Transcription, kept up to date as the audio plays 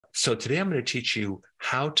So today I'm going to teach you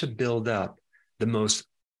how to build up the most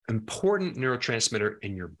important neurotransmitter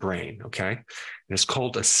in your brain, okay? And it's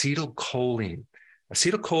called acetylcholine.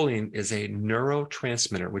 Acetylcholine is a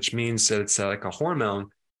neurotransmitter, which means that it's like a hormone,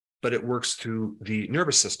 but it works through the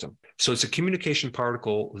nervous system. So it's a communication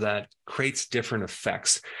particle that creates different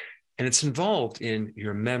effects, and it's involved in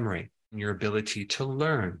your memory, your ability to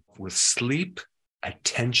learn with sleep,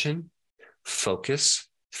 attention, focus,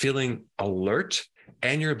 feeling alert,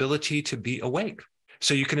 and your ability to be awake.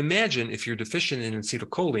 So you can imagine if you're deficient in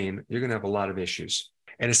acetylcholine, you're going to have a lot of issues.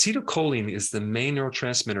 And acetylcholine is the main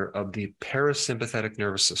neurotransmitter of the parasympathetic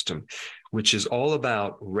nervous system, which is all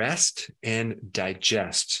about rest and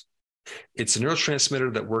digest. It's a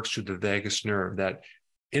neurotransmitter that works through the vagus nerve that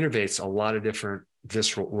innervates a lot of different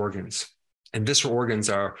visceral organs. And visceral organs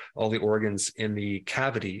are all the organs in the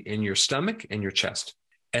cavity in your stomach and your chest.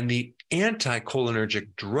 And the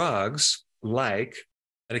anticholinergic drugs, like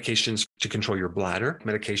medications to control your bladder,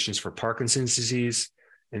 medications for Parkinson's disease,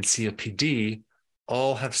 and COPD,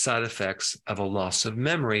 all have side effects of a loss of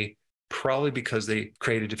memory, probably because they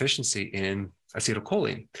create a deficiency in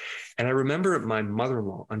acetylcholine. And I remember my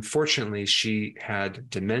mother-in-law, unfortunately, she had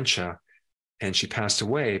dementia and she passed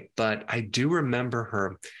away, but I do remember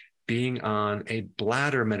her being on a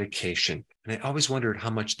bladder medication. And I always wondered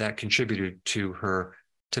how much that contributed to her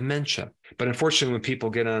dementia. But unfortunately, when people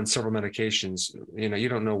get on several medications, you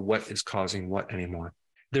don't know what is causing what anymore.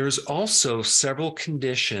 There's also several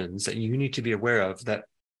conditions that you need to be aware of that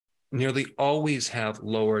nearly always have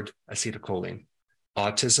lowered acetylcholine: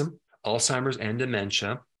 autism, Alzheimer's and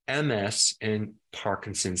dementia, MS, and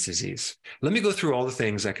Parkinson's disease. Let me go through all the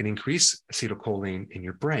things that can increase acetylcholine in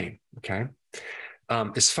your brain, okay?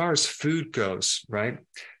 As far as food goes, right?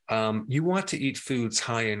 You want to eat foods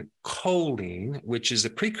high in choline, which is a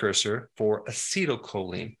precursor for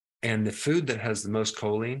acetylcholine. And the food that has the most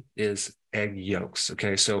choline is egg yolks.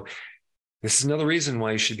 Okay, so this is another reason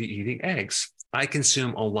why you should be eating eggs. I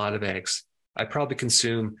consume a lot of eggs. I probably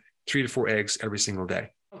consume 3 to 4 eggs every single day.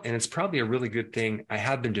 And it's probably a really good thing I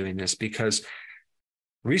have been doing this, because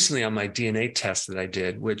recently on my DNA test that I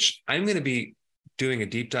did, which I'm going to be doing a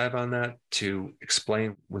deep dive on that to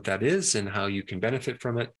explain what that is and how you can benefit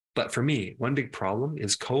from it. But for me, one big problem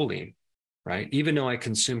is choline, right? Even though I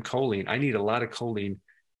consume choline, I need a lot of choline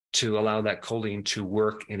to allow that choline to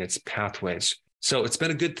work in its pathways. So it's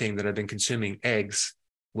been a good thing that I've been consuming eggs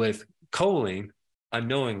with choline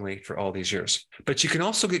unknowingly for all these years. But you can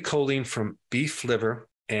also get choline from beef liver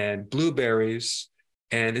and blueberries,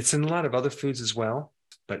 and it's in a lot of other foods as well,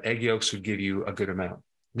 but egg yolks would give you a good amount.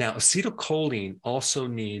 Now, acetylcholine also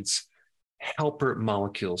needs helper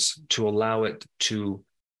molecules to allow it to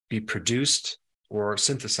be produced or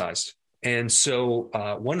synthesized. And so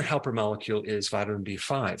one helper molecule is vitamin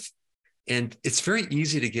B5. And it's very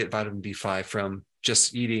easy to get vitamin B5 from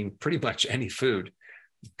just eating pretty much any food.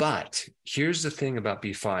 But here's the thing about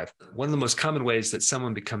B5. One of the most common ways that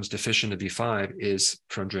someone becomes deficient of B5 is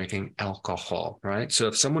from drinking alcohol, right? So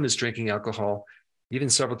if someone is drinking alcohol even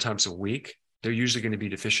several times a week, they're usually going to be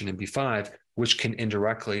deficient in B5, which can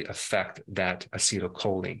indirectly affect that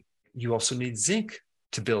acetylcholine. You also need zinc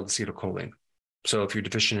to build acetylcholine. So if you're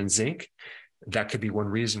deficient in zinc, that could be one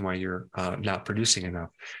reason why you're not producing enough.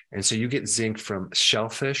 And so you get zinc from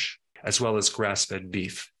shellfish as well as grass-fed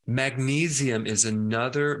beef. Magnesium is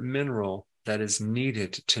another mineral that is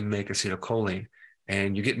needed to make acetylcholine.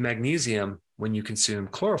 And you get magnesium when you consume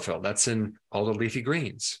chlorophyll. That's in all the leafy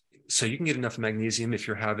greens. So you can get enough magnesium if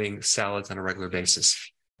you're having salads on a regular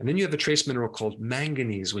basis. And then you have a trace mineral called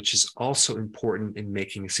manganese, which is also important in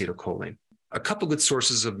making acetylcholine. A couple good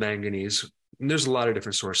sources of manganese, and there's a lot of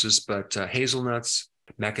different sources, but hazelnuts,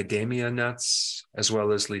 macadamia nuts, as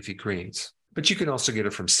well as leafy greens. But you can also get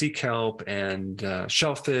it from sea kelp and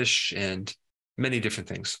shellfish and many different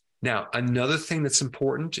things. Now, another thing that's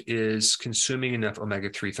important is consuming enough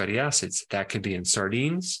omega-3 fatty acids. That can be in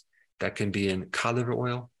sardines, that can be in cod liver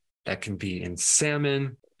oil, that can be in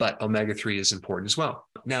salmon, but omega-3 is important as well.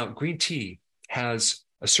 Now, green tea has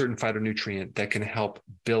a certain phytonutrient that can help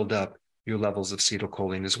build up your levels of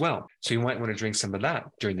acetylcholine as well. So you might want to drink some of that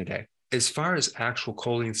during the day. As far as actual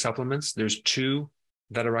choline supplements, there's 2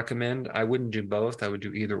 that I recommend. I wouldn't do both. I would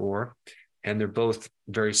do either or. And they're both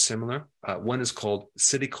very similar. One is called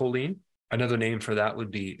citicoline. Another name for that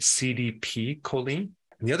would be CDP choline.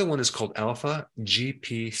 And the other one is called alpha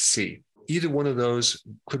GPC. Either one of those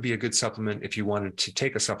could be a good supplement if you wanted to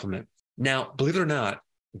take a supplement. Now, believe it or not,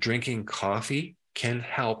 drinking coffee can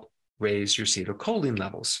help raise your acetylcholine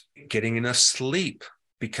levels. Getting enough sleep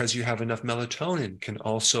because you have enough melatonin can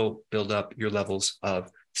also build up your levels of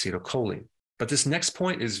acetylcholine. But this next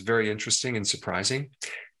point is very interesting and surprising.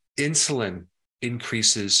 Insulin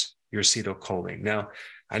increases your acetylcholine. Now,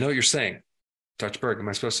 I know what you're saying, Dr. Berg, am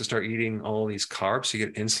I supposed to start eating all these carbs to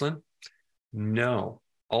get insulin? No.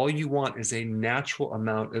 All you want is a natural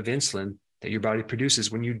amount of insulin that your body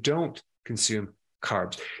produces when you don't consume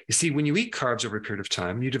carbs. You see, when you eat carbs over a period of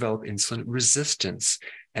time, you develop insulin resistance,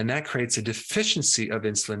 and that creates a deficiency of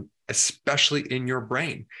insulin, especially in your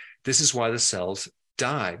brain. This is why the cells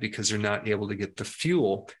die, because they're not able to get the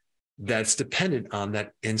fuel that's dependent on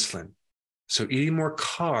that insulin. So eating more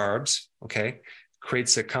carbs, okay,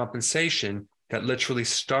 creates a compensation that literally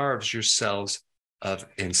starves your cells of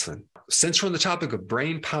insulin. Since we're on the topic of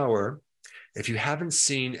brain power, if you haven't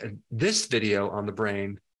seen this video on the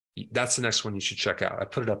brain, that's the next one you should check out. I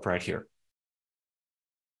put it up right here.